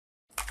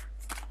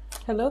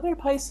Hello there,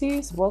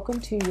 Pisces.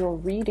 Welcome to your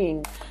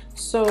reading.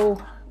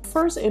 So,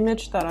 first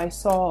image that I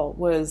saw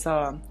was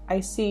I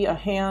see a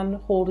hand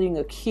holding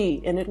a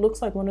key, and it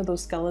looks like one of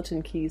those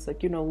skeleton keys,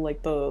 like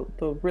like the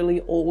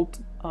really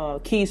old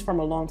keys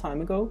from a long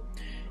time ago.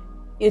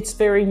 It's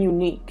very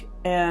unique,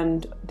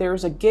 and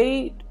there's a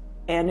gate,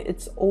 and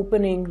it's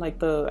opening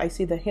like I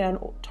see the hand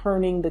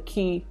turning the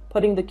key,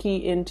 putting the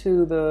key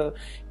into the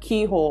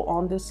keyhole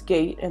on this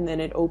gate, and then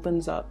it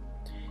opens up.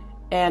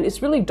 And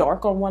it's really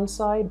dark on one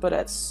side, but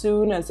as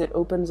soon as it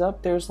opens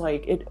up,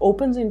 it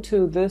opens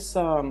into this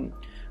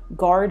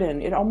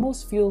garden. It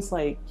almost feels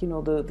like,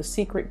 the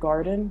secret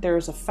garden.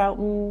 There's a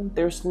fountain,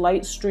 there's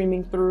light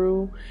streaming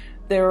through.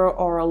 There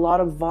are a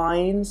lot of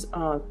vines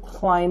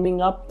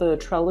climbing up the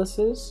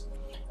trellises,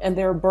 and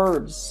there are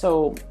birds.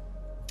 So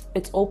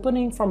it's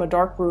opening from a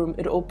dark room.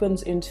 It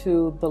opens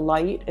into the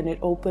light, and it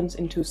opens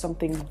into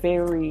something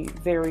very,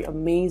 very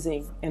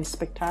amazing and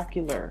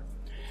spectacular.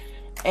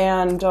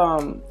 And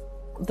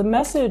the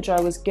message I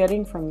was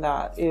getting from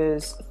that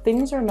is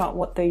things are not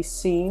what they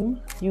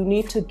seem. You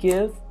need to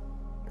give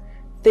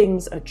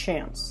things a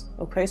chance.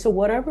 Okay, so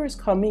whatever is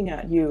coming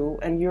at you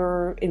and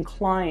you're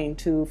inclined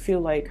to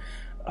feel like,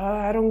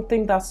 I don't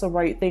think that's the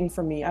right thing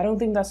for me. I don't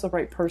think that's the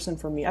right person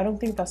for me. I don't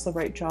think that's the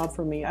right job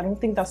for me. I don't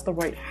think that's the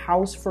right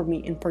house for me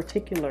in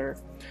particular.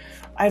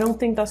 I don't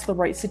think that's the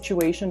right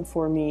situation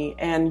for me.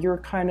 And you're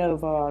kind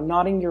of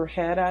nodding your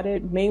head at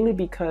it, mainly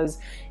because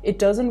it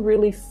doesn't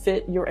really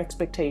fit your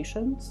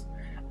expectations.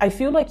 I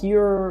feel like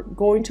you're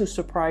going to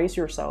surprise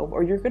yourself,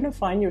 or you're going to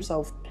find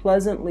yourself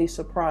pleasantly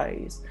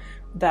surprised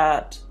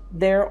that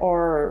there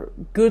are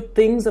good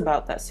things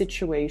about that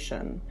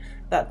situation,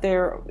 that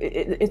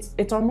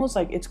it's almost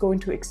like it's going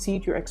to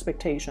exceed your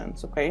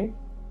expectations. Okay,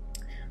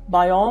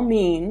 by all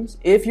means,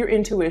 if your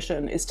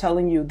intuition is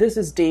telling you this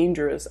is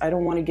dangerous, I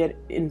don't want to get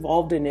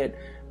involved in it,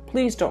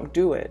 please don't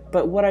do it.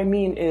 But what I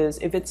mean is,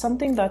 if it's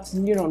something that's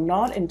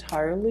not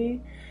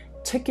entirely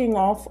ticking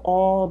off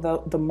all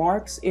the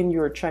marks in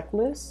your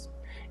checklist,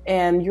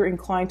 and you're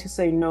inclined to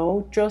say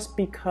no just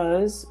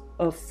because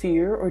of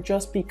fear, or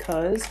just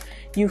because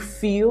you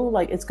feel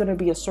like it's going to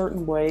be a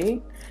certain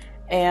way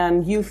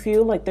and you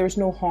feel like there's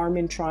no harm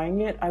in trying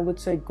it, I would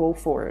say go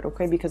for it.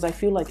 Okay, because I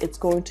feel like it's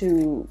going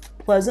to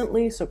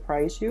pleasantly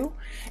surprise you,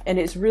 and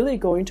it's really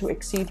going to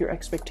exceed your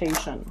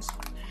expectations.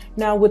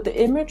 Now, with the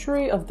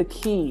imagery of the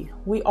key,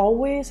 we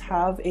always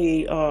have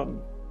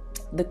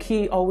the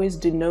key always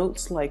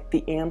denotes like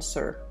the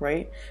answer,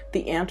 right?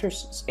 The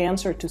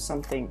answer to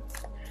something.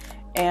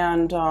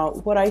 And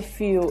what I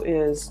feel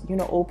is,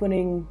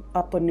 opening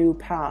up a new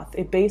path.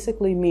 It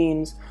basically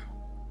means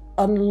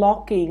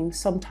unlocking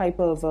some type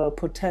of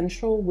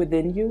potential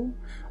within you,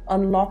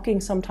 unlocking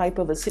some type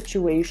of a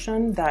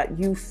situation that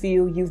you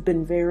feel you've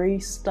been very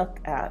stuck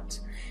at,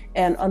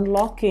 and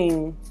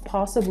unlocking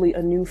possibly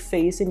a new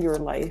phase in your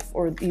life,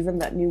 or even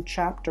that new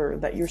chapter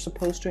that you're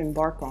supposed to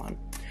embark on.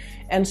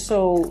 And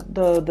so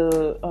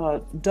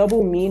the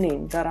double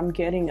meaning that I'm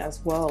getting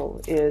as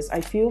well is, I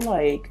feel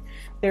like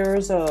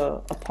there's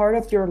a part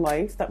of your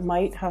life that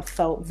might have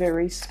felt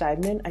very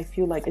stagnant. I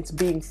feel like it's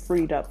being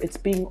freed up, it's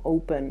being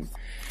open.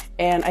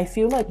 And I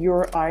feel like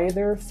you're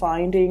either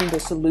finding the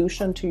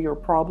solution to your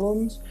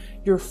problems,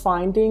 you're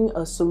finding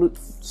a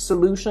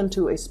solution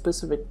to a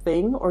specific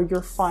thing, or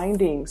you're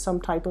finding some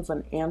type of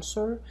an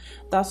answer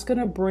that's going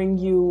to bring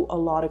you a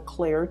lot of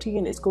clarity,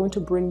 and it's going to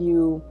bring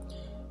you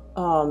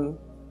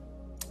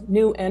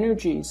new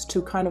energies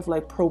to kind of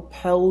like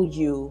propel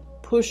you,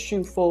 push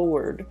you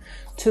forward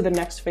to the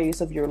next phase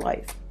of your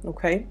life.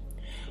 Okay.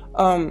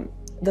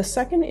 The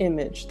second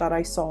image that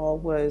I saw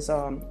was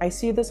I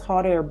see this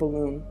hot air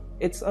balloon.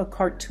 It's a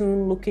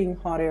cartoon looking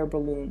hot air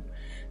balloon.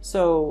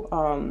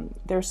 So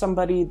there's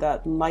somebody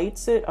that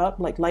lights it up,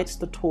 like lights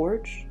the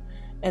torch,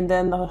 and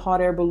then the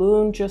hot air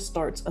balloon just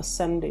starts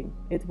ascending.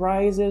 It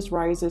rises.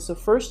 So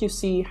first you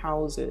see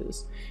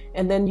houses,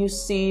 and then you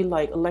see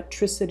like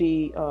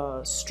electricity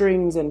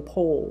strings and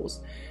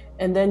poles,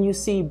 and then you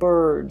see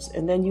birds,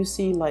 and then you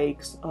see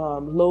like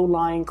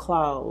low-lying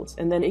clouds,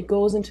 and then it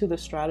goes into the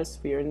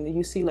stratosphere, and then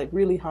you see like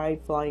really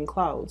high-flying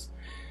clouds,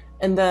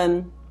 and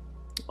then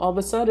all of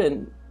a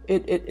sudden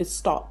it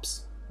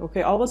stops.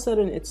 Okay, all of a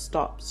sudden it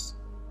stops,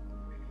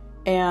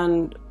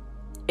 and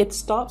it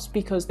stops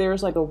because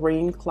there's like a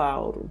rain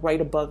cloud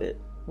right above it.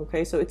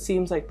 Okay, so it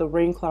seems like the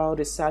rain cloud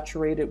is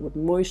saturated with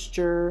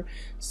moisture.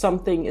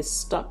 Something is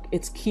stuck.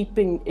 It's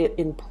keeping it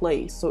in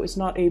place, so it's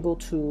not able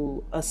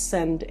to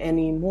ascend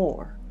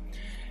anymore.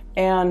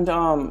 And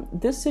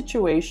this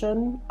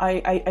situation,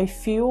 I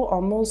feel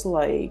almost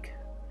like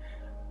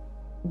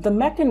the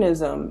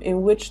mechanism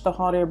in which the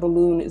hot air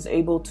balloon is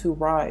able to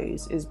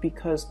rise is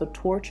because the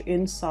torch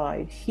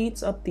inside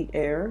heats up the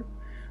air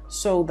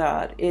so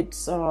that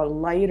it's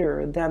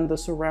lighter than the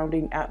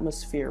surrounding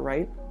atmosphere,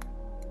 right?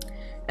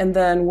 And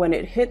then when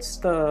it hits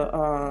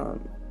the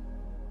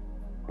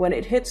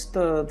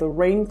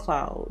rain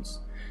clouds,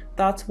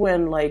 that's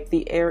when like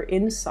the air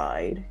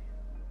inside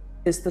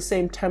is the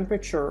same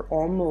temperature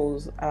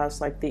almost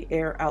as like the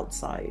air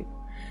outside.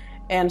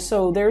 And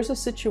so there's a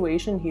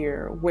situation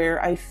here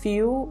where I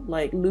feel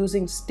like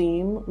losing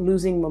steam,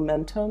 losing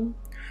momentum,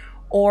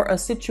 or a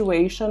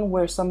situation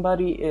where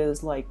somebody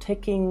is like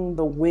taking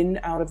the wind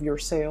out of your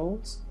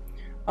sails.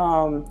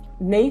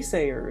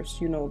 Naysayers,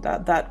 you know,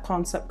 that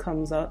concept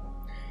comes up.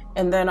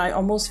 And then I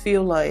almost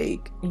feel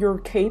like you're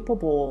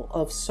capable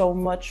of so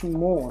much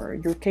more.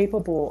 You're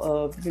capable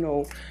of, you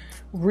know,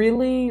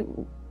 really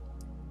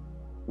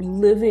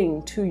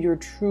living to your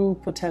true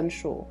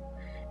potential.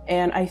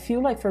 And I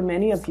feel like for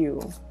many of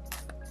you,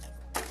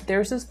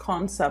 there's this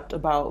concept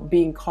about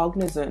being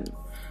cognizant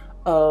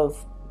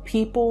of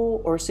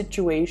people or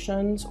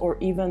situations or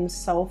even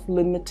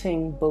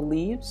self-limiting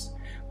beliefs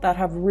that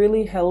have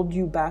really held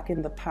you back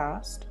in the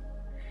past.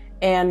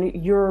 And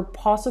you're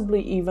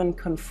possibly even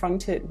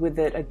confronted with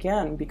it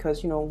again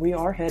because, you know, we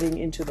are heading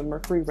into the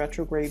Mercury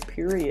retrograde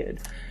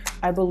period.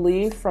 I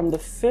believe from the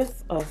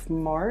 5th of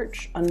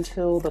March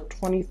until the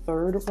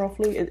 23rd,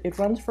 roughly, it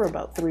runs for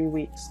about 3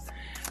 weeks,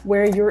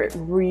 where you're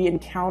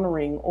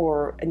re-encountering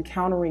or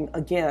encountering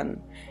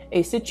again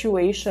a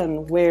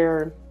situation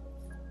where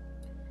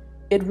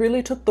it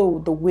really took the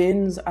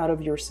winds out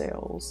of your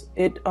sails.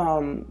 It,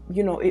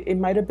 you know, it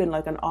might have been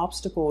like an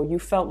obstacle. You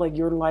felt like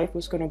your life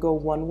was going to go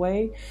one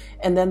way,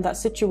 and then that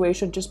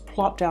situation just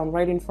plopped down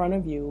right in front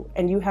of you,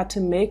 and you had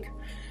to make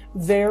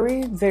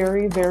very,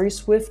 very, very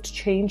swift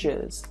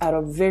changes at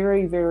a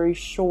very, very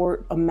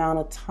short amount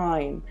of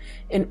time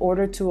in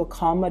order to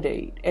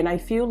accommodate. And I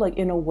feel like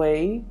in a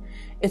way,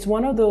 it's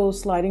one of those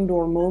sliding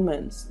door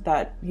moments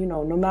that, you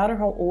know, no matter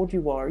how old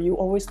you are, you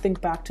always think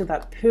back to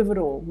that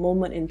pivotal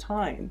moment in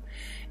time.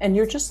 And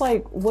you're just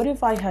like, what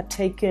if I had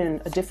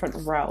taken a different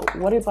route?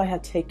 What if I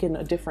had taken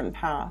a different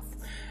path?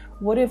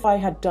 What if I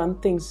had done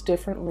things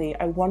differently?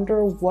 I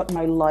wonder what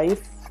my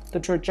life, the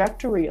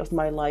trajectory of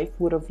my life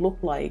would have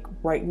looked like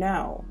right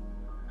now.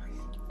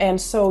 And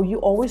so you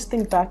always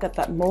think back at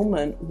that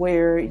moment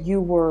where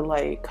you were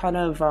like kind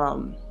of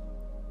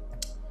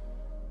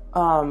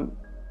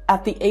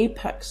at the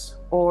apex,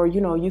 or,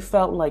 you know, you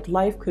felt like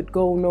life could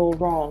go no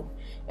wrong.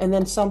 And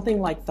then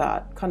something like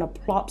that kind of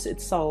plops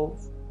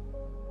itself,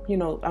 you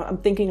know, I'm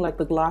thinking like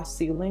the glass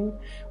ceiling,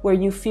 where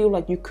you feel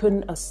like you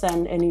couldn't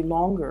ascend any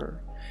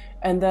longer.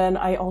 And then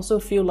I also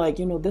feel like,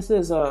 you know, this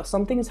is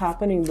something is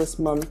happening this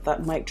month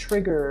that might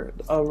trigger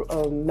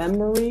a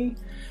memory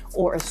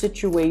or a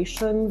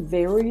situation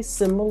very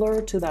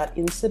similar to that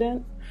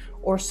incident,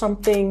 or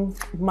something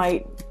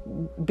might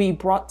be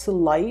brought to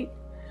light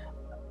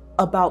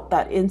about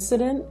that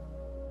incident,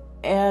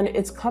 and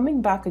it's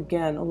coming back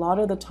again. A lot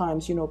of the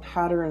times, you know,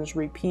 patterns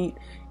repeat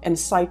and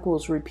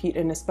cycles repeat,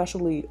 and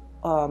especially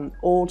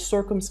old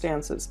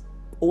circumstances,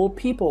 old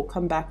people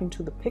come back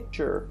into the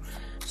picture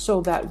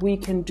so that we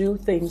can do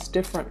things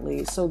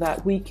differently, so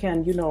that we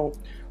can, you know,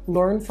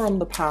 learn from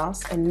the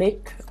past and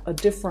make a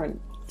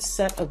different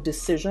set of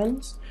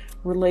decisions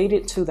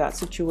related to that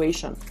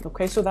situation.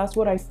 Okay, so that's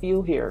what I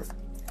feel here.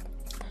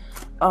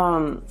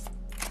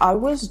 I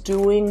was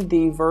doing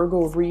the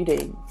Virgo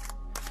reading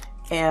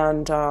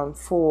and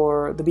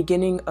for the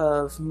beginning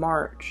of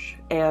March.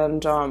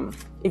 And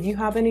if you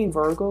have any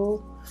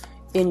Virgo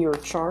in your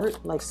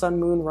chart, like Sun,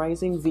 Moon,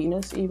 Rising,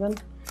 Venus even,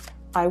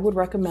 I would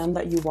recommend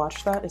that you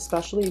watch that,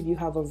 especially if you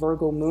have a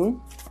Virgo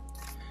moon.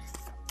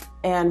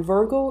 And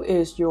Virgo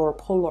is your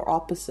polar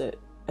opposite,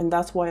 and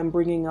that's why I'm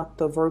bringing up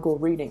the Virgo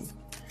reading.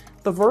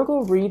 The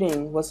Virgo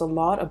reading was a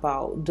lot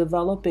about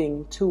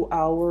developing to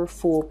our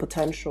full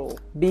potential,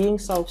 being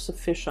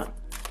self-sufficient.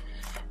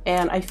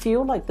 And I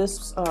feel like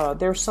this,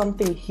 there's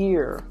something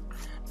here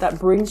that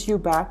brings you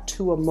back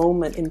to a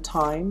moment in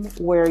time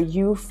where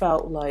you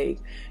felt like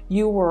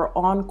you were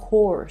on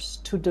course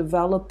to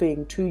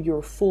developing to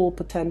your full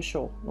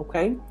potential,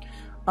 okay?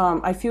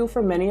 I feel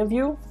for many of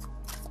you,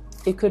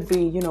 it could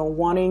be, you know,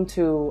 wanting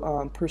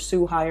to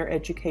pursue higher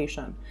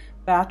education.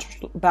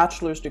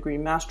 Bachelor's degree,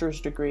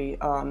 master's degree,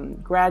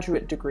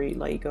 graduate degree,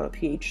 like a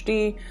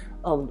PhD,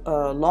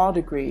 a law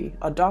degree,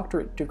 a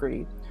doctorate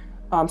degree,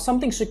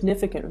 something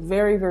significant,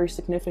 very, very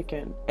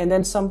significant. And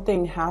then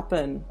something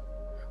happened,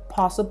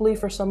 possibly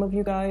for some of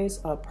you guys,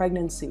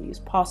 pregnancies,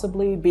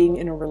 possibly being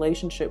in a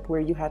relationship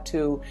where you had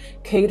to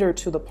cater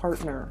to the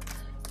partner.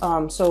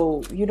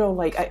 So, you know,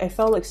 like I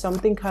felt like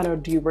something kind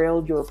of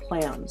derailed your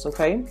plans,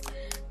 okay?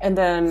 And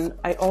then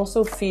I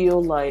also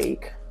feel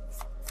like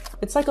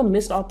it's like a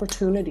missed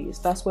opportunities.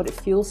 That's what it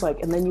feels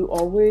like. And then you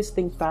always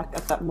think back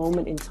at that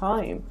moment in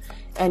time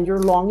and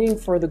you're longing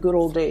for the good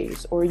old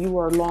days, or you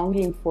are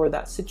longing for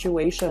that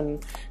situation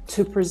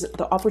to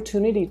the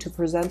opportunity to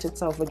present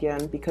itself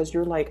again, because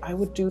you're like, I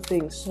would do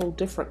things so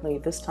differently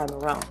this time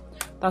around.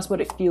 That's what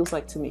it feels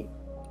like to me.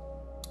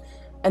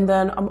 And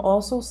then I'm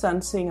also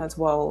sensing as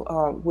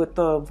well with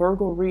the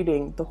Virgo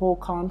reading, the whole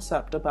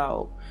concept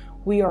about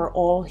we are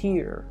all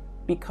here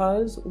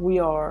because we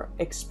are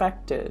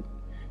expected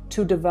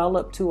to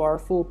develop to our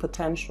full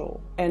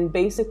potential. And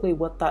basically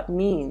what that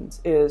means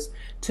is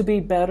to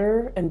be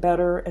better and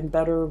better and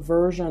better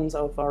versions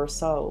of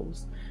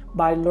ourselves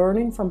by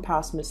learning from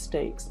past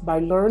mistakes, by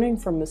learning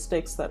from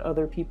mistakes that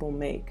other people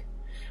make,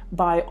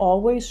 by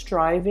always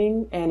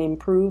striving and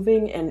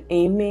improving and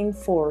aiming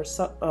for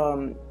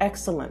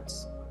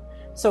excellence.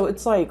 So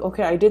it's like,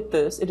 okay, I did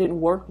this, it didn't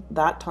work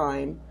that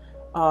time.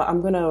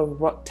 I'm gonna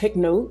take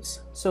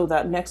notes so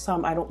that next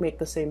time I don't make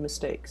the same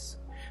mistakes,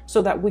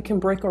 so that we can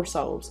break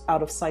ourselves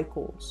out of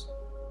cycles.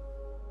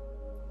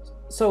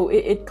 So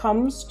it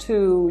comes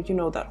to, you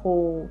know, that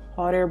whole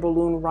hot air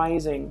balloon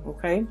rising,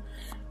 okay?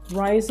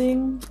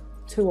 Rising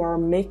to our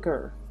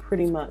maker,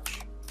 pretty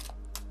much.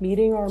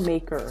 Meeting our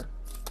maker.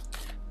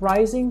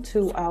 Rising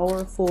to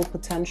our full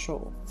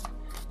potential.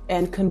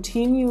 And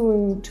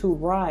continuing to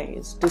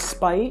rise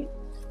despite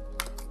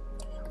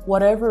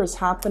whatever is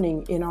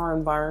happening in our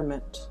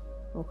environment,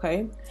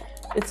 okay?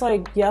 It's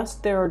like, yes,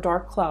 there are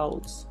dark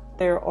clouds.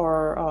 There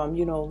are,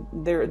 you know,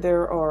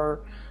 there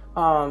are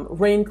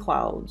rain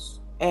clouds.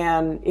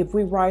 And if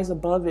we rise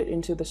above it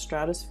into the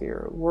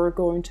stratosphere, we're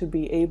going to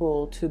be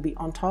able to be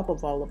on top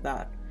of all of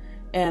that.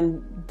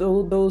 And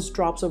those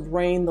drops of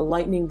rain, the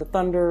lightning, the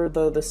thunder,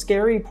 the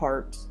scary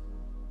parts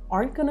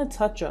aren't going to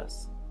touch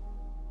us.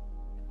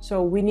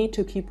 So we need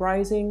to keep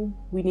rising.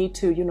 We need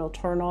to, you know,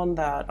 turn on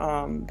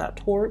that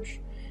torch,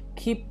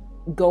 keep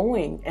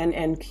going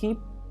and keep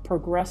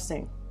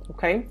progressing.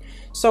 Okay.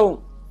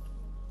 So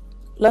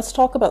let's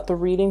talk about the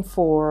reading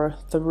for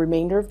the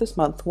remainder of this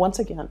month. Once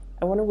again,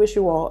 I want to wish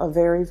you all a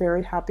very,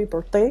 very happy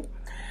birthday.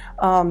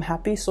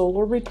 Happy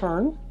solar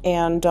return.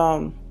 And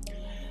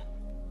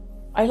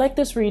I like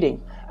this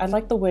reading. I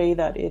like the way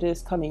that it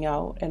is coming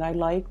out, and I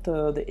like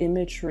the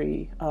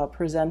imagery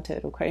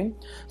presented, okay?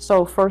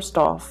 So first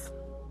off,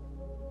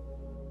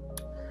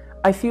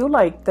 I feel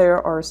like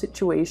there are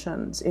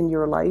situations in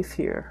your life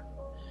here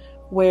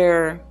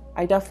where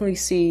I definitely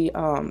see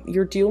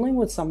you're dealing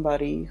with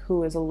somebody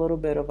who is a little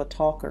bit of a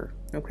talker,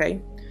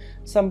 okay?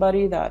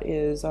 Somebody that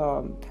is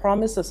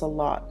promises a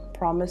lot,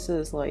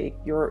 promises like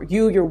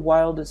your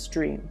wildest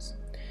dreams.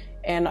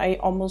 And I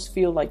almost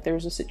feel like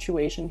there's a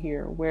situation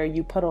here where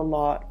you put a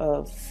lot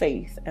of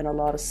faith and a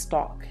lot of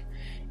stock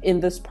in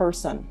this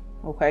person,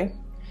 okay?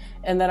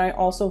 And then I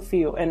also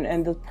feel,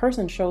 and the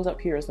person shows up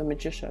here as a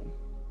magician.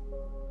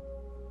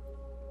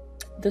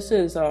 This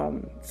is,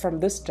 from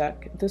this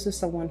deck, this is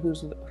someone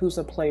who's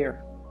a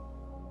player,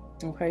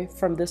 okay,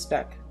 from this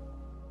deck.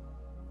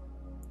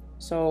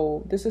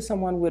 So this is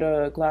someone with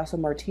a glass of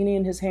martini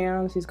in his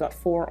hands. He's got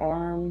 4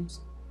 arms.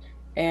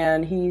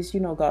 And he's, you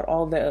know, got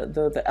all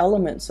the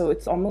elements. So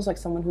it's almost like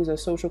someone who's a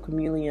social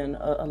chameleon,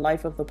 a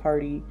life of the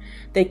party.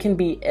 They can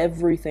be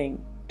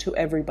everything to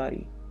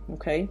everybody,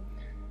 okay?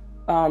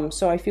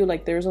 So I feel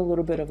like there's a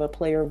little bit of a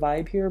player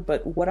vibe here,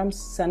 but what I'm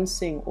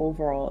sensing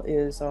overall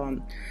is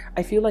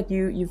I feel like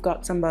you've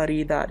got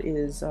somebody that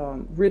is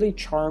really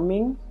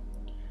charming,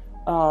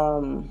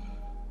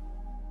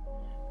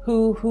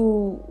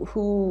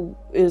 who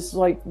is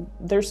like,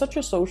 they're such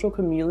a social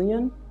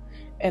chameleon.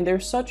 And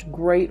they're such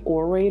great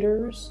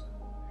orators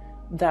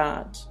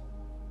that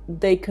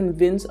they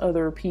convince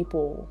other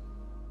people.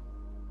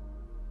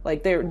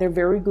 Like they're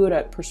very good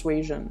at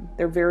persuasion.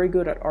 They're very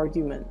good at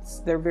arguments.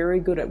 They're very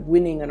good at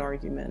winning an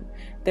argument.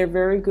 They're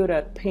very good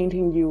at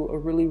painting you a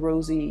really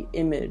rosy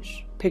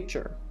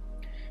picture.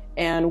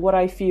 And what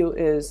I feel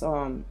is,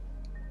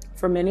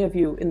 for many of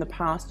you in the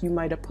past, you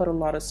might have put a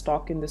lot of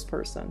stock in this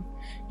person.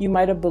 You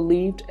might have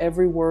believed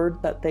every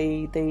word that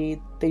they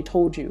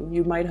told you.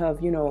 You might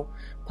have, you know,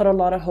 put a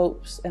lot of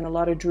hopes and a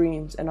lot of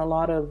dreams and a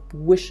lot of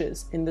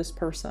wishes in this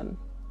person.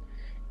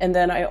 And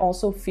then I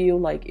also feel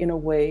like, in a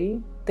way,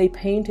 they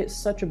painted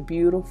such a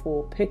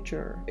beautiful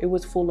picture. It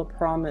was full of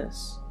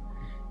promise.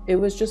 It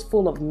was just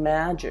full of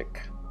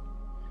magic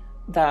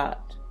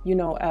that, you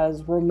know,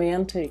 as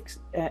romantic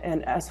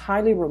and as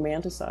highly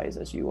romanticized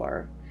as you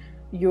are,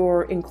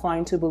 you're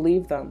inclined to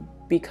believe them,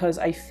 because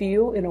I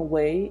feel, in a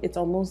way, it's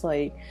almost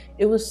like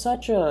it was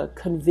such a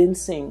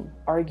convincing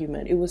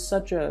argument. It was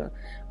such a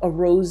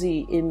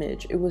rosy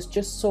image. It was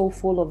just so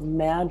full of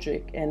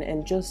magic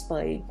and just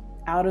like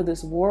out of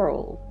this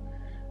world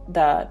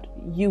that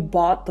you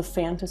bought the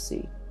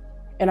fantasy.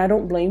 And I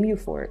don't blame you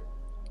for it.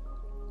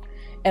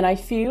 And I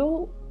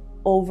feel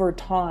over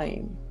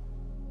time,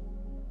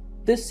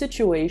 this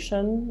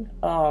situation,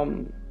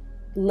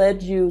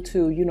 led you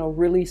to, you know,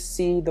 really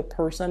see the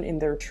person in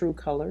their true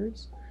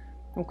colors,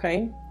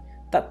 okay?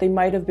 That they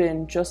might have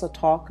been just a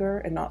talker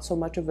and not so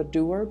much of a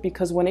doer,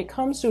 because when it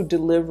comes to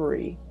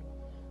delivery,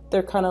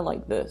 they're kind of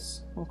like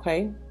this,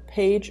 okay?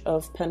 Page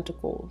of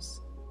Pentacles.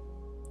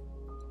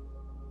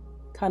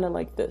 Kind of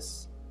like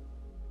this.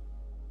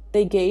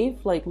 They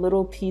gave like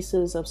little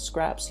pieces of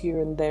scraps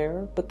here and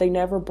there, but they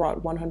never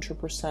brought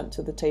 100%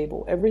 to the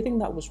table. Everything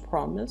that was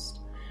promised,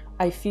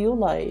 I feel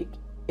like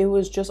it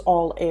was just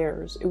all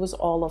airs. It was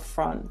all a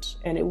front,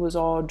 and it was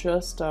all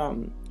just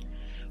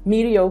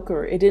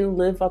mediocre. It didn't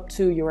live up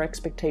to your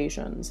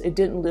expectations. It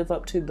didn't live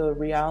up to the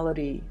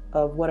reality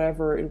of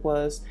whatever it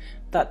was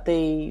that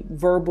they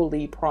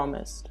verbally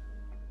promised.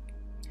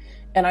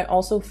 And I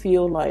also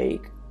feel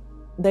like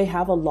they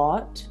have a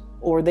lot,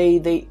 or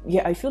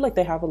I feel like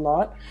they have a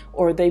lot,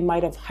 or they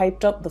might have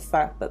hyped up the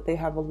fact that they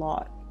have a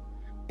lot.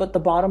 But the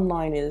bottom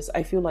line is,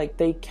 I feel like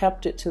they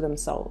kept it to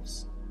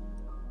themselves.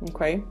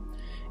 Okay.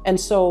 And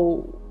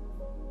so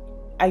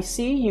I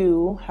see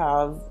you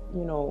have,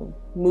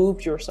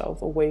 moved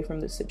yourself away from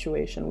this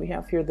situation. We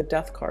have here the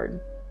Death card.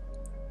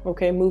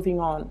 Okay, moving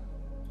on.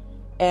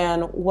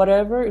 And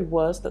whatever it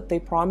was that they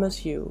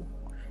promised you,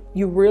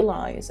 you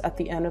realize at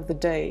the end of the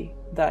day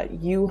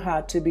that you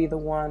had to be the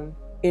one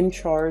in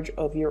charge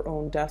of your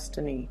own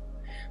destiny,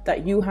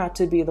 that you had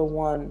to be the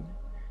one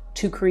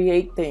to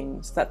create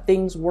things, that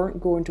things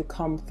weren't going to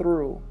come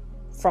through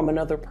from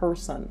another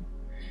person.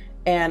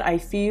 And I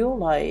feel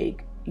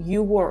like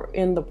you were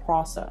in the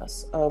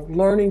process of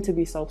learning to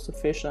be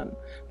self-sufficient,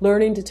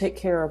 learning to take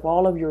care of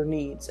all of your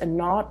needs and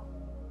not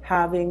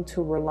having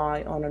to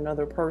rely on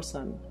another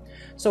person.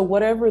 So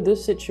whatever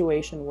this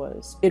situation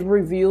was, it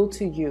revealed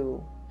to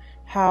you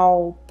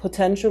how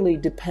potentially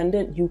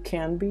dependent you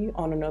can be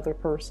on another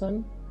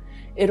person.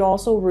 It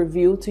also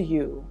revealed to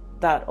you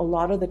that a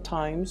lot of the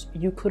times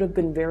you could have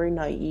been very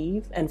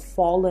naive and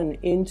fallen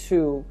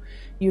into,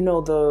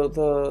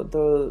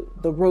 the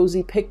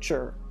rosy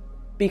picture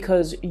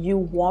because you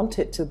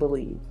wanted to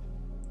believe.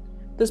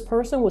 This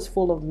person was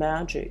full of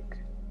magic.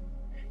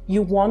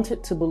 You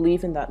wanted to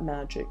believe in that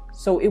magic.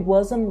 So it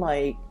wasn't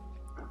like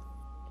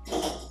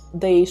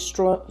they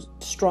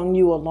strung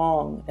you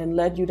along and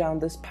led you down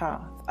this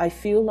path. I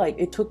feel like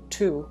it took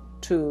two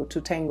to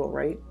tango,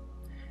 right?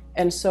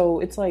 And so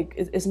it's like,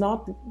 it's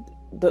not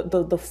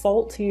the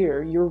fault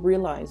here you're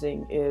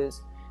realizing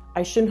is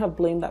I shouldn't have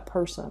blamed that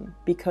person,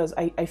 because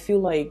I feel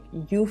like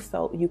you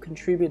felt you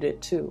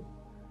contributed to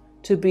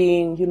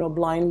being,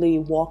 blindly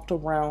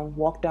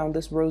walked down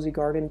this rosy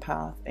garden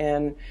path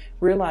and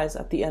realize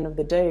at the end of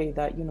the day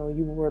that, you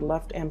were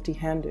left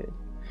empty-handed.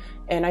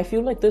 And I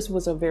feel like this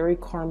was a very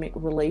karmic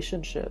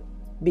relationship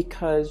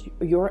because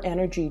your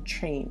energy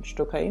changed,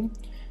 okay?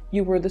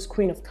 You were this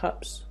Queen of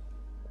Cups,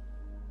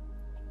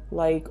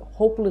 like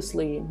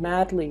hopelessly,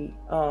 madly,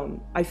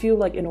 I feel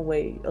like in a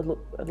way,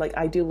 like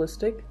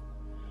idealistic.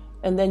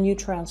 And then you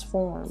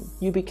transform.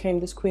 You became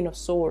this Queen of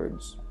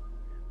Swords,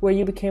 where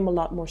you became a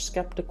lot more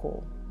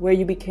skeptical, where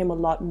you became a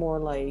lot more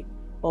like,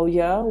 oh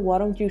yeah, why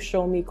don't you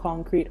show me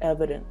concrete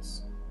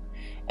evidence?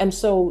 And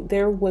so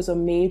there was a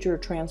major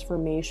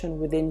transformation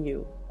within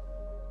you.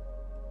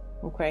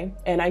 Okay.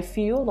 And I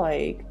feel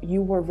like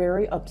you were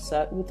very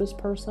upset with this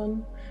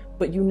person,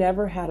 but you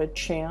never had a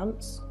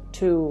chance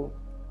to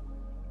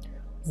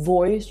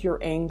voice your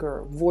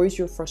anger, voice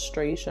your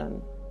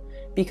frustration.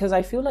 Because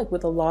I feel like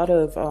with a lot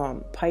of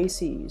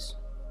Pisces,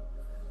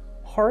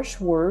 harsh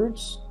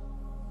words,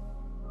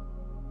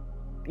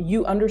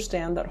 you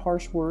understand that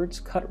harsh words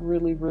cut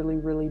really, really,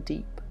 really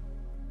deep.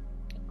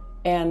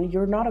 And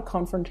you're not a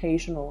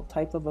confrontational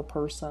type of a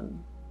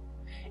person.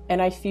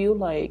 And I feel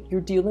like you're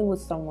dealing with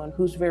someone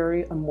who's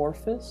very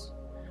amorphous.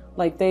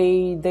 Like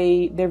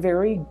they're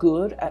very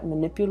good at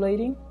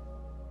manipulating.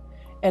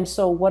 And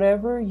so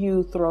whatever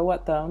you throw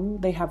at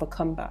them, they have a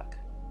comeback.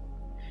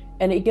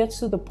 And it gets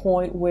to the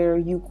point where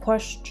you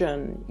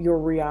question your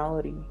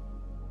reality.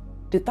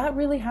 Did that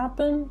really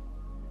happen?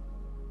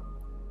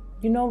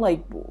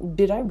 Like,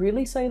 did I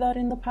really say that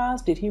in the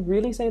past? Did he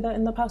really say that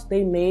in the past?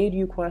 They made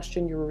you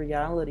question your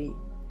reality.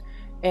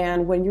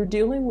 And when you're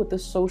dealing with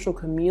this social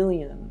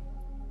chameleon,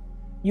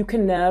 you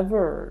can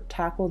never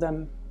tackle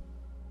them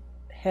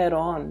head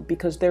on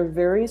because they're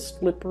very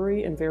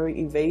slippery and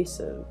very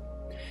evasive.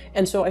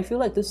 And so I feel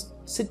like this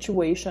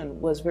situation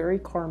was very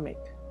karmic.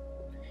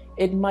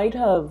 It might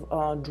have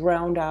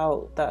drowned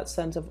out that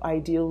sense of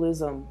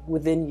idealism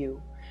within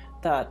you,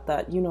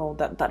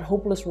 that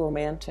hopeless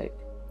romantic,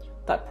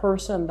 that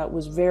person that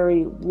was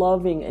very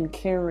loving and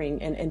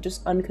caring and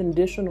just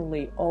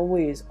unconditionally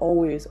always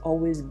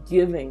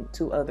giving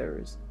to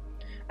others.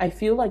 I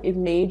feel like it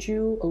made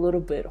you a little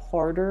bit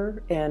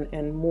harder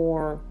and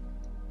more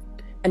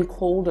and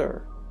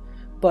colder,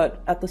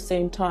 but at the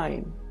same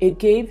time, it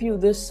gave you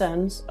this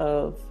sense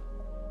of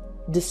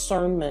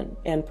discernment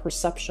and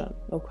perception,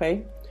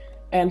 okay?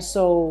 And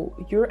so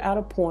you're at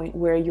a point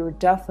where you're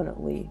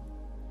definitely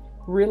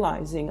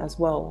realizing as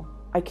well,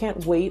 I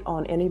can't wait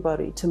on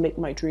anybody to make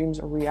my dreams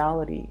a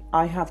reality.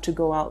 I have to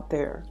go out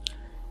there,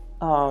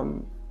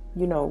 in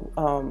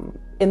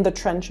the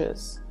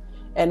trenches,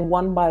 and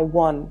one by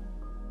one,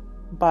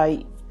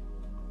 like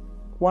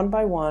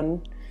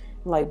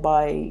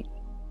by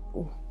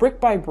brick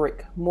by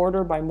brick,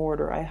 mortar by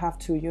mortar, I have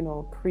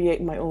to,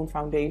 create my own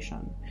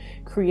foundation,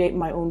 create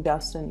my own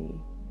destiny,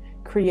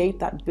 create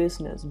that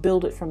business,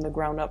 build it from the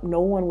ground up. No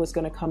one was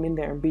going to come in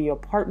there and be a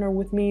partner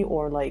with me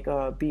or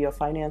be a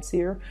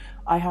financier.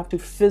 I have to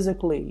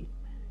physically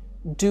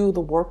do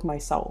the work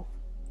myself.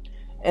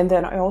 And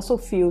then I also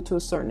feel to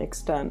a certain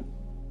extent,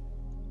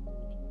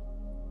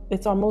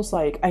 it's almost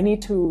like I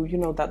need to,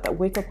 that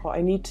wake up call.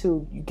 I need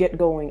to get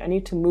going. I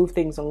need to move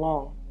things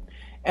along.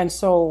 And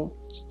so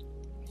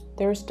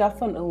there's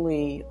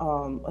definitely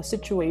a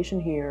situation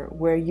here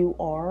where you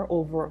are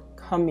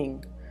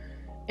overcoming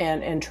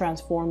and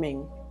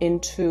transforming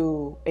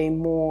into a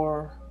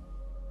more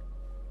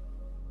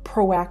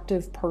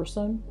proactive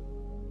person,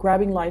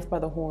 grabbing life by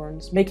the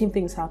horns, making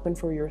things happen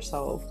for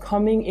yourself,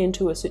 coming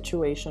into a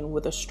situation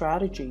with a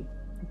strategy,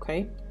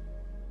 okay?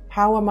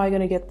 How am I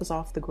going to get this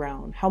off the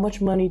ground? How much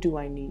money do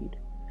I need?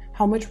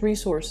 How much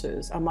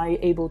resources am I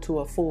able to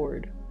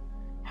afford?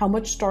 How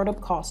much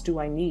startup costs do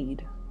I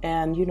need?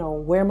 And, you know,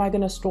 where am I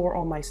going to store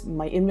all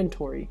my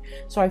inventory?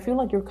 So I feel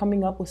like you're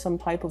coming up with some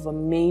type of a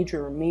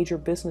major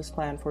business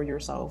plan for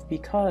yourself,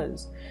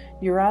 because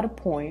you're at a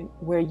point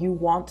where you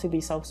want to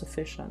be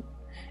self-sufficient.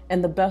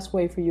 And the best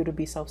way for you to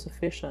be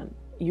self-sufficient,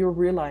 you're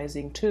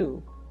realizing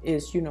too,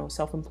 is, you know,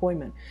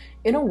 self-employment.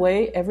 In a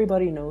way,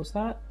 everybody knows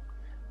that.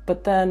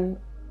 But then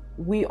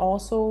we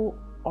also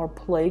are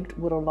plagued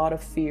with a lot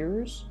of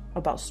fears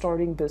about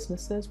starting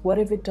businesses. What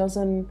if it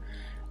doesn't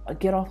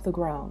get off the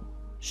ground?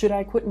 Should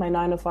I quit my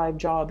 9-to-5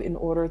 job in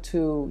order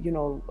to, you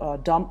know,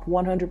 dump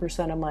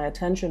 100% of my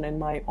attention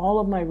and all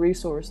of my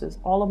resources,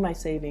 all of my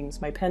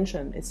savings, my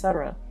pension,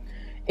 etc.,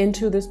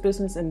 into this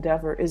business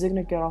endeavor? Is it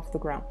going to get off the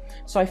ground?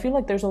 So I feel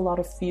like there's a lot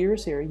of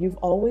fears here. You've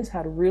always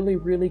had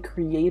really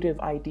creative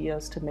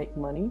ideas to make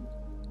money,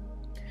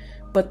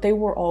 but they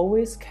were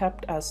always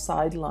kept as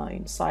side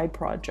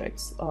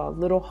projects,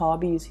 little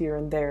hobbies here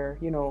and there,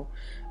 you know.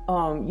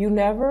 You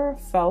never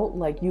felt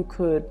like you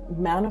could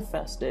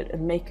manifest it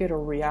and make it a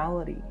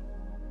reality.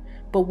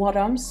 But what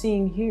I'm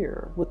seeing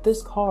here with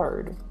this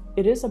card,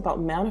 it is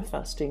about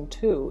manifesting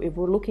too, if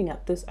we're looking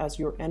at this as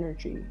your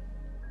energy.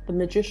 The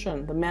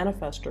magician, the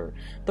manifester,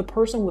 the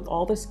person with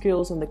all the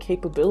skills and the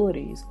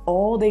capabilities,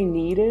 all they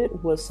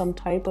needed was some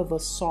type of a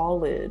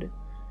solid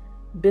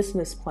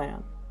business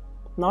plan.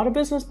 Not a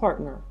business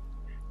partner,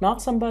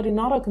 not somebody,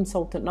 not a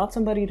consultant, not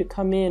somebody to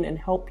come in and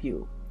help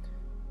you.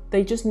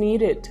 They just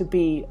needed to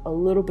be a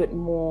little bit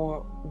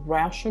more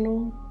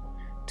rational,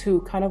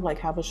 to kind of like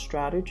have a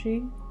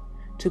strategy,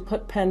 to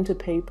put pen to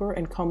paper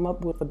and come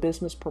up with a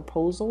business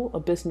proposal, a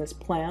business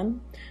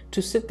plan,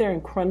 to sit there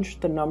and crunch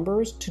the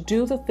numbers, to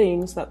do the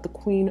things that the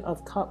Queen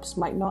of Cups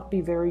might not be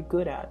very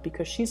good at,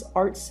 because she's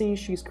artsy,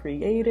 she's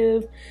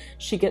creative,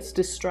 she gets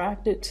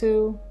distracted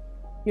too.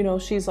 You know,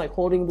 she's like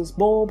holding this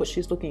bowl, but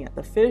she's looking at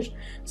the fish.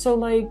 So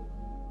like,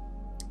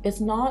 it's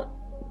not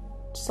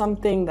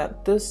something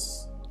that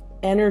this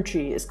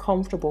energy is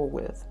comfortable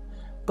with,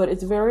 but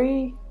it's a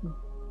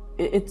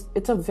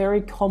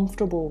very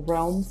comfortable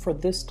realm for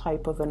this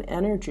type of an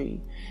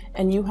energy.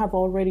 And you have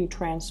already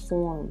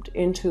transformed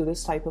into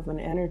this type of an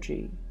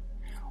energy.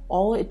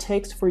 All it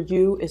takes for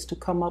you is to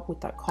come up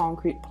with that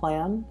concrete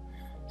plan,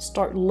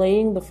 start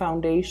laying the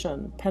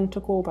foundation,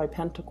 pentacle by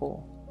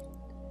pentacle,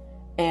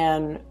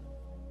 and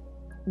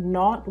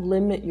not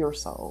limit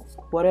yourself.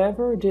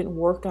 Whatever didn't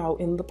work out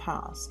in the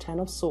past,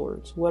 10 of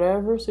Swords,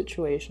 whatever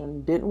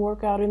situation didn't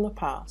work out in the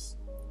past,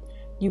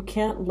 you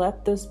can't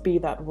let this be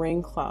that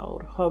rain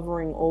cloud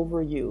hovering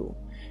over you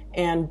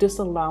and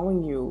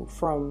disallowing you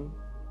from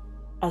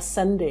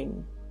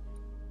ascending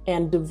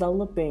and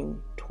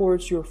developing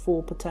towards your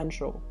full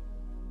potential.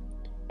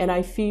 And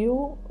I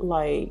feel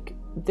like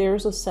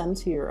there's a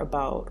sense here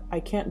about, I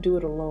can't do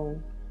it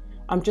alone.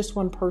 I'm just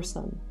one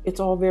person. It's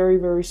all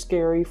very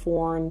scary,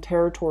 foreign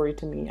territory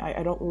to me.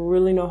 I don't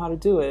really know how to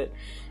do it.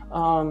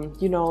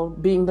 You know,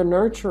 being the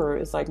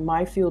nurturer is like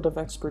my field of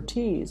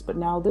expertise, but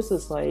now this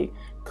is like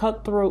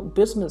cutthroat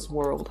business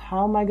world.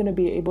 How am I going to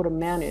be able to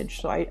manage?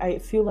 So I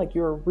feel like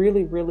you're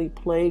really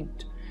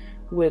plagued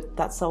with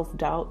that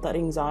self-doubt, that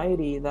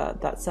anxiety,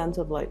 that sense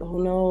of like, oh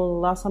no,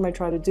 last time I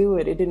tried to do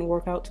it, it didn't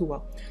work out too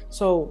well.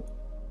 So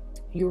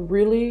you're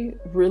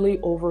really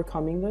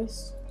overcoming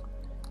this.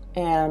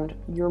 And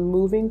you're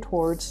moving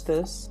towards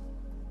this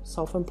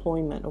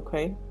self-employment,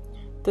 okay?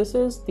 This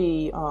is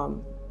the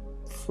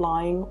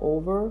flying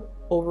over,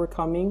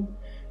 overcoming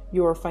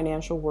your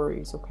financial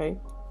worries, okay?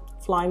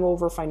 Flying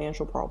over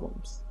financial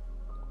problems.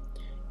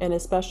 And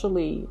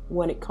especially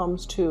when it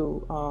comes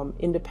to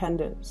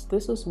independence,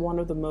 this is one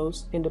of the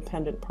most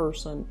independent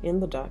person in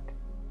the deck.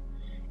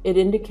 It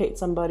indicates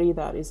somebody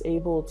that is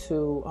able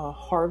to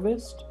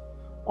harvest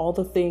all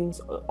the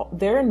things,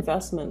 their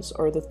investments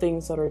are the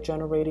things that are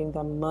generating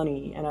them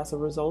money. And as a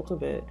result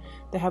of it,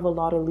 they have a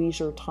lot of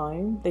leisure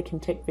time. They can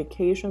take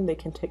vacation, they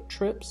can take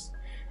trips,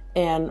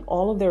 and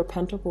all of their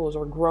pentacles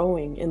are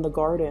growing in the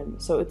garden.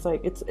 So it's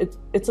like,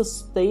 it's a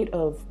state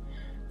of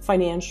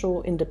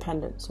financial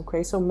independence.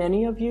 Okay. So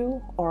many of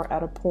you are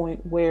at a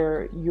point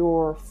where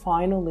you're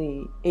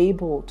finally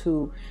able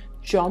to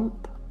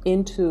jump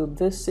into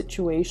this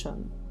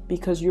situation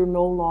because you're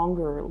no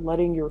longer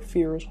letting your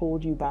fears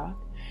hold you back.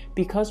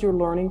 Because you're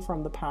learning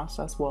from the past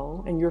as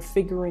well, and you're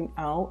figuring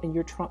out, and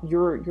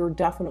you're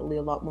definitely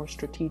a lot more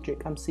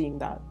strategic. I'm seeing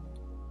that.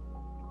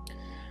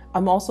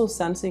 I'm also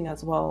sensing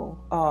as well,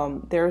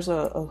 there's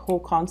a whole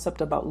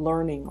concept about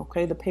learning,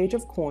 okay? The Page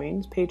of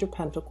Coins, Page of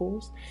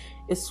Pentacles,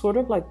 is sort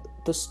of like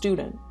the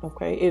student,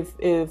 okay?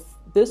 If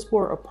this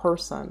were a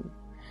person,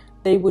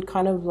 they would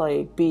kind of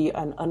like be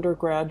an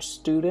undergrad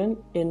student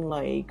in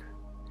like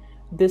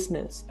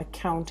business,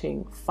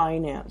 accounting,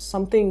 finance,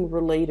 something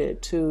related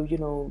to, you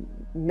know,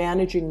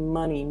 managing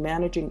money,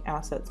 managing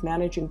assets,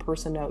 managing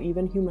personnel,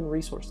 even human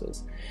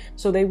resources.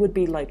 So they would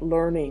be like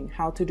learning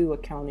how to do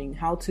accounting,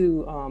 how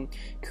to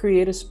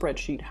create a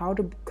spreadsheet, how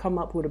to come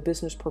up with a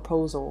business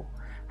proposal,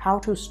 how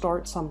to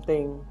start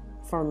something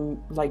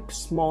from like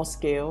small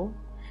scale,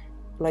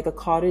 like a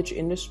cottage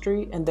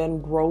industry, and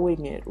then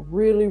growing it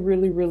really,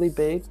 really, really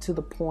big to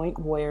the point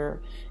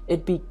where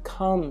it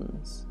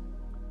becomes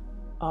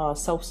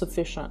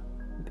self-sufficient.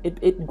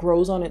 It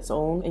grows on its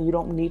own and you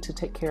don't need to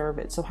take care of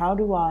it. So how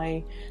do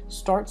I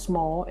start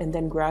small and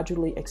then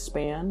gradually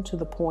expand to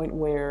the point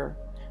where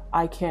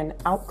I can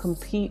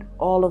outcompete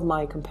all of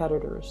my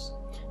competitors?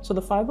 So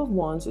the Five of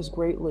Wands is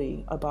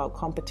greatly about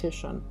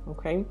competition,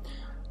 okay?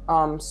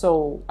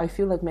 So I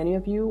feel like many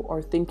of you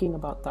are thinking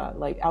about that,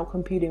 like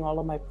outcompeting all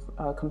of my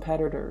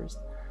competitors.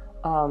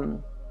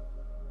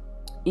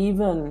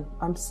 Even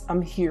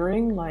I'm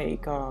hearing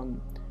like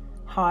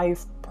high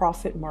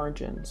profit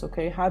margins,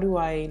 okay? How do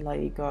I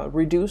like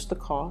reduce the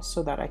cost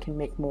so that I can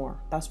make more?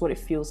 That's what it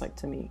feels like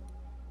to me.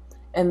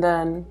 And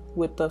then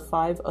with the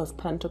Five of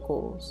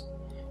Pentacles,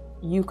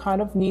 you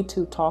kind of need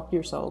to talk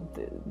yourself.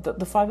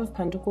 The Five of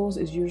Pentacles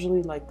is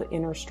usually like the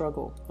inner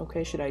struggle.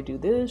 Okay, should I do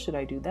this? Should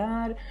I do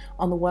that?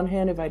 On the one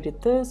hand, if I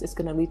did this, it's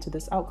going to lead to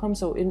this outcome.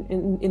 So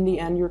in the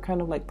end, you're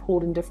kind of like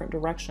pulled in different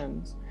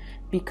directions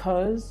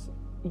because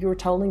you're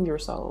telling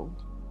yourself,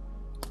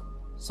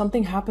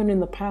 something happened in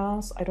the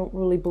past. I don't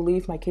really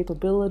believe my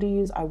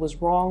capabilities. I was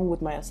wrong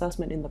with my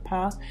assessment in the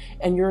past.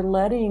 And you're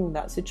letting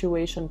that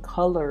situation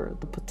color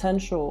the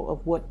potential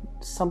of what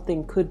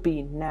something could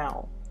be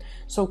now.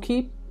 So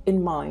keep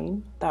in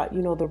mind that,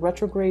 you know, the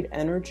retrograde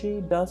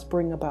energy does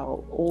bring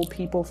about old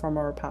people from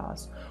our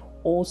past,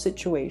 old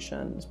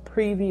situations,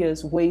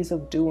 previous ways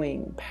of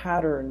doing,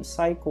 patterns,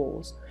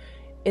 cycles.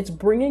 It's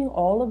bringing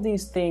all of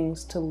these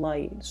things to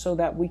light so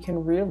that we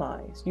can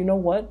realize, you know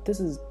what, this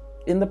is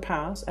in the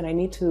past and I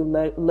need to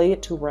lay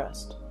it to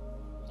rest.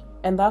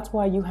 And that's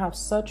why you have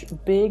such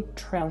big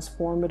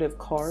transformative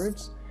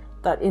cards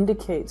that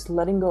indicates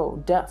letting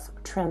go, death,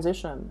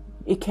 transition.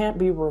 It can't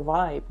be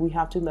revived. We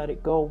have to let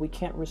it go. We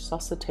can't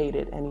resuscitate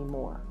it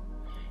anymore.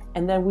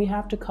 And then we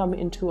have to come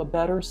into a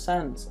better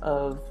sense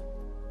of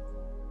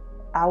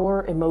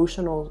our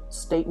emotional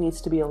state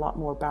needs to be a lot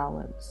more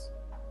balanced.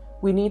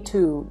 We need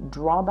to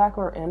draw back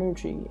our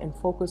energy and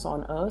focus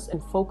on us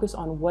and focus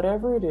on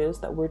whatever it is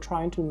that we're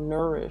trying to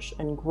nourish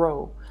and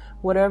grow.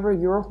 Whatever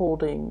you're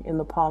holding in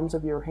the palms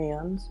of your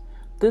hands,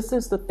 this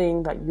is the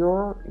thing that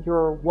your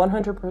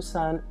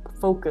 100%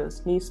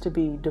 focus needs to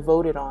be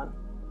devoted on,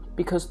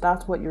 because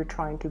that's what you're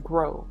trying to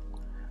grow.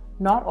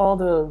 Not all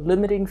the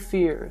limiting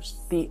fears,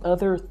 the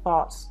other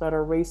thoughts that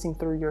are racing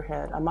through your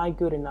head. Am I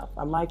good enough?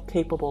 Am I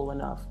capable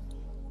enough?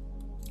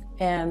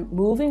 And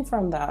moving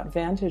from that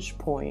vantage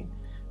point,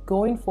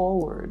 going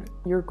forward,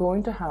 you're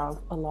going to have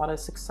a lot of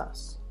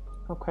success,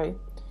 okay?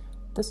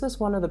 This is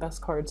one of the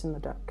best cards in the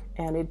deck,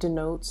 and it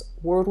denotes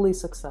worldly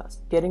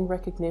success, getting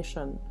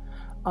recognition,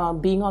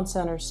 being on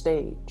center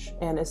stage,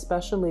 and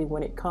especially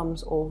when it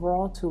comes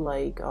overall to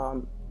like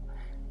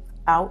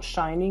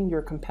outshining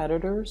your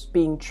competitors,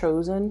 being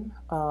chosen,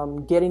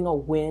 getting a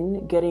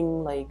win,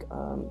 getting like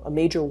a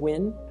major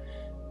win,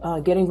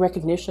 getting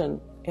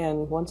recognition.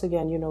 And once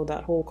again, you know,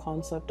 that whole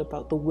concept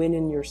about the win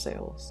in your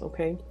sails,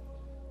 okay?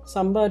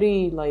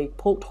 Somebody like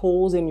poked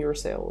holes in your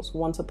sails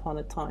once upon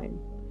a time.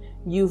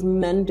 You've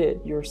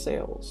mended your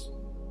sails.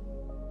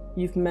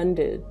 You've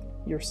mended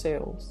your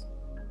sails.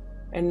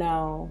 And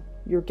now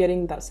you're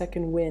getting that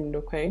second wind,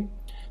 okay?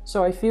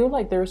 So I feel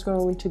like there's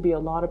going to be a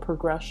lot of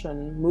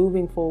progression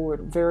moving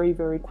forward very,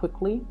 very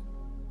quickly.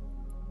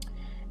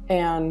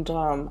 And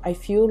I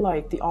feel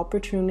like the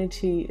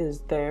opportunity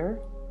is there,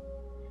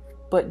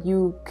 but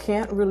you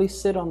can't really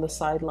sit on the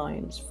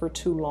sidelines for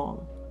too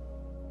long.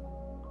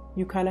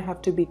 You kind of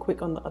have to be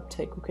quick on the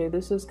uptake, okay?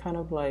 This is kind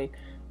of like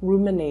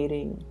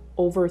ruminating,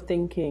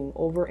 overthinking,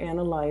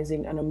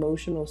 overanalyzing an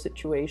emotional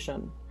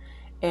situation.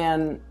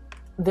 And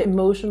the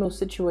emotional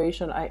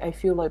situation, I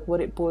feel like what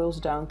it boils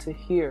down to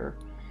here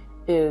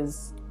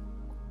is,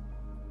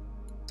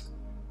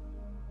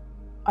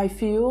 I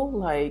feel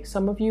like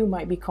some of you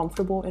might be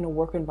comfortable in a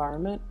work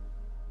environment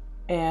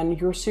and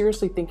you're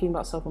seriously thinking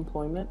about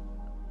self-employment,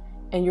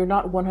 and you're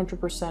not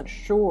 100%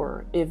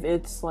 sure if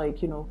it's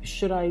like, you know,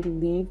 should I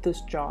leave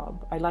this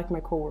job? I like my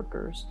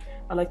coworkers.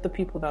 I like the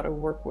people that I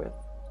work with.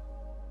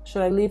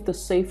 Should I leave the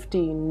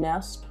safety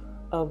nest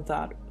of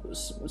that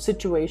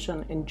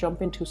situation and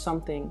jump into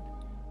something?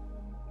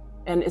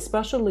 And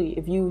especially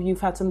if you've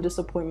had some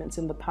disappointments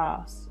in the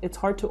past, it's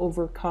hard to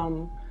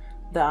overcome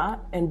that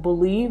and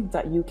believe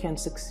that you can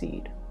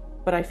succeed.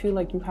 But I feel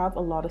like you have a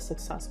lot of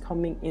success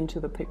coming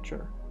into the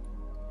picture.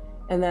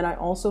 And then I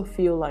also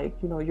feel like,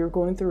 you know, you're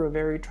going through a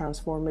very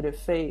transformative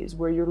phase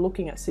where you're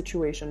looking at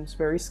situations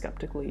very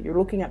skeptically. You're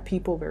looking at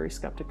people very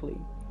skeptically.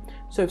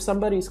 So if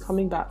somebody's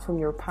coming back from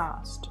your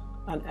past,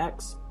 an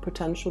ex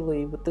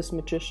potentially with this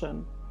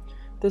Magician,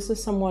 this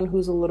is someone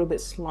who's a little bit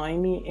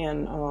slimy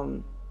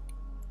and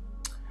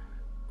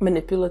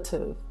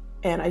manipulative.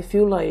 And I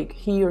feel like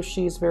he or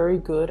she is very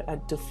good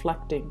at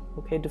deflecting,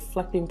 okay,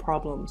 deflecting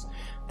problems.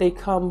 They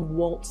come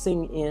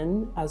waltzing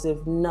in as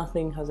if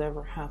nothing has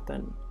ever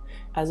happened,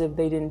 as if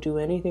they didn't do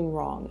anything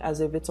wrong,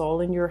 as if it's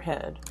all in your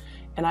head.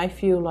 And I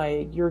feel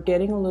like you're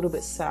getting a little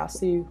bit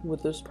sassy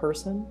with this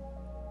person.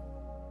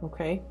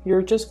 Okay,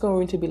 you're just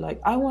going to be like,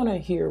 I want to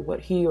hear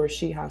what he or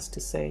she has to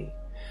say.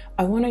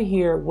 I want to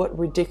hear what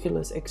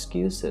ridiculous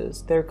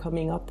excuses they're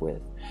coming up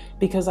with,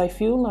 because I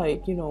feel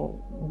like, you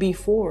know,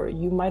 before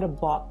you might have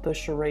bought the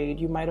charade,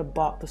 you might have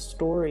bought the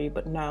story,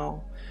 but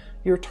now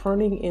you're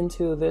turning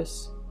into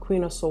this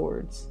Queen of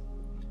Swords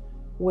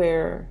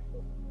where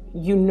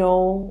you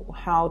know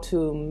how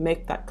to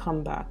make that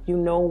comeback. You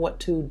know what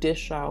to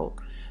dish out.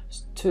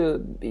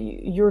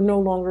 You're no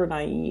longer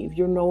naive.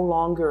 You're no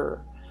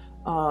longer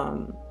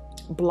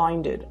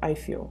blinded, I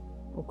feel.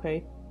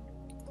 Okay.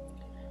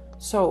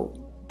 So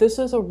this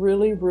is a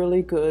really,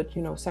 really good,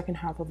 you know, second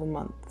half of the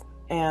month.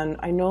 And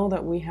I know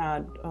that we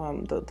had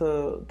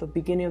the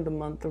beginning of the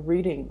month, the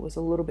reading was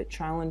a little bit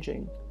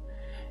challenging.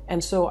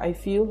 And so I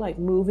feel like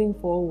moving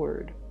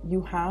forward,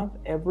 you have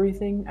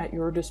everything at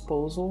your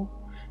disposal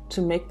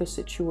to make the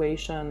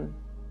situation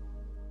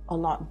a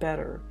lot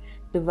better,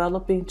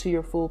 developing to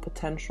your full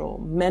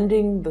potential,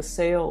 mending the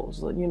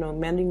sails, you know,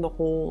 mending the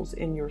holes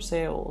in your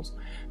sails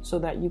so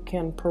that you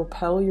can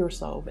propel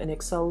yourself and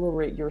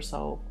accelerate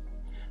yourself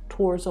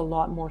towards a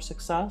lot more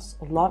success,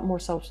 a lot more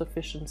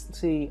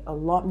self-sufficiency, a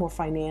lot more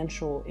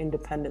financial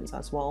independence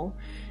as well.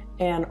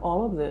 And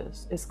all of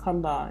this is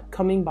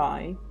coming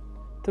by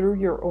through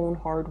your own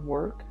hard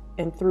work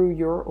and through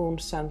your own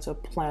sense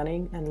of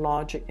planning and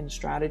logic and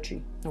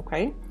strategy.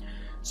 Okay,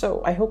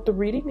 so I hope the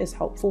reading is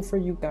helpful for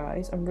you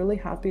guys. I'm really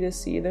happy to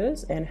see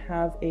this, and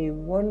have a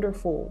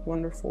wonderful,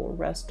 wonderful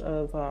rest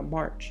of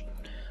March.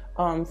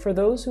 For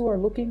those who are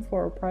looking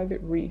for a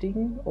private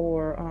reading,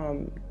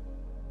 or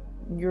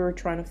you're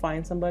trying to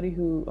find somebody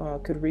who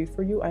could read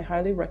for you, I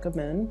highly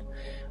recommend.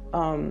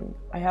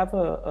 I have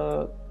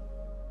a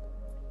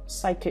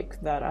psychic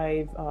that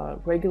I've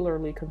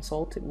regularly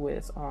consulted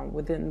with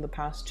within the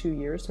past 2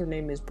 years. Her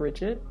name is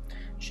Bridget.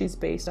 She's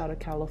based out of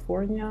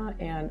California,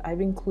 and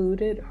I've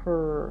included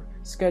her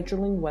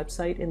scheduling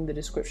website in the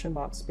description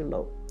box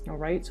below. All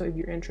right, so if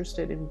you're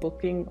interested in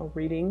booking a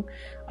reading,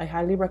 I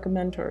highly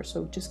recommend her.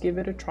 So just give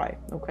it a try.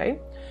 Okay,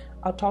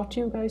 I'll talk to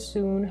you guys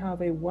soon.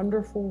 Have a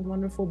wonderful,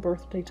 wonderful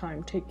birthday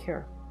time. Take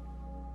care.